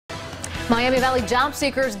Miami Valley job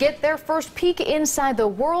seekers get their first peek inside the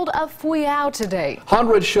world of Fuyao today.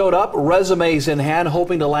 Hundreds showed up, resumes in hand,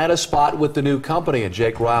 hoping to land a spot with the new company. And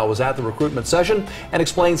Jake Ryle was at the recruitment session and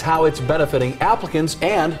explains how it's benefiting applicants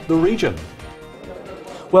and the region.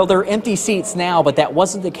 Well, there are empty seats now, but that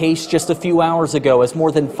wasn't the case just a few hours ago, as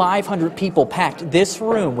more than 500 people packed this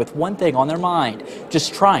room with one thing on their mind: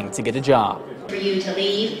 just trying to get a job. For you to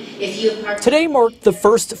leave if you have Today marked the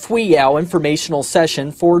first Fuyao informational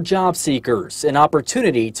session for job seekers, an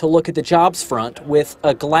opportunity to look at the jobs front with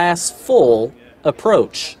a glass-full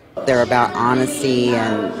approach. They're about honesty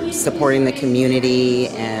and supporting the community,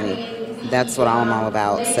 and that's what I'm all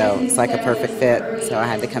about. So it's like a perfect fit, so I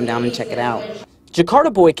had to come down and check it out.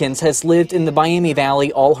 Jakarta Boykins has lived in the Miami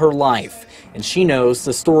Valley all her life, and she knows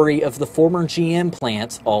the story of the former GM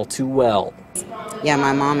plant all too well. Yeah,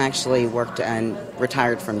 my mom actually worked and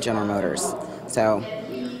retired from General Motors, so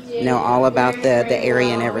know all about the area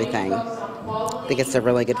and everything. I think it's a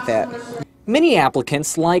really good fit. Many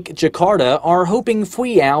applicants, like Jakarta, are hoping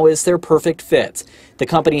Fuyao is their perfect fit. The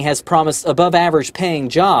company has promised above-average paying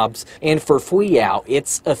jobs, and for Fuyao,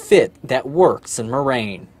 it's a fit that works in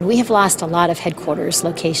Moraine. We have lost a lot of headquarters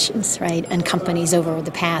locations, right, and companies over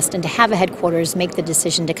the past, and to have a headquarters make the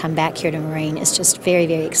decision to come back here to Moraine is just very,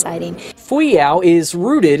 very exciting. Fuyao is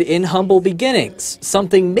rooted in humble beginnings,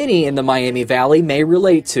 something many in the Miami Valley may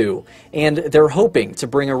relate to, and they're hoping to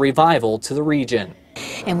bring a revival to the region.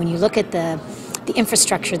 And when you look at the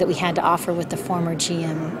infrastructure that we had to offer with the former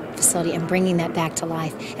GM facility and bringing that back to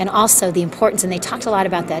life, and also the importance, and they talked a lot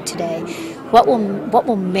about that today, what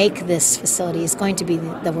will make this facility is going to be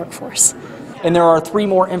the workforce. And there are 3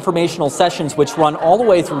 more informational sessions which run all the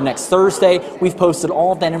way through next Thursday. We've posted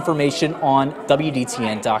all of that information on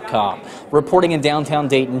WDTN.com. Reporting in downtown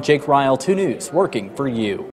Dayton, Jake Ryle, 2 News, working for you.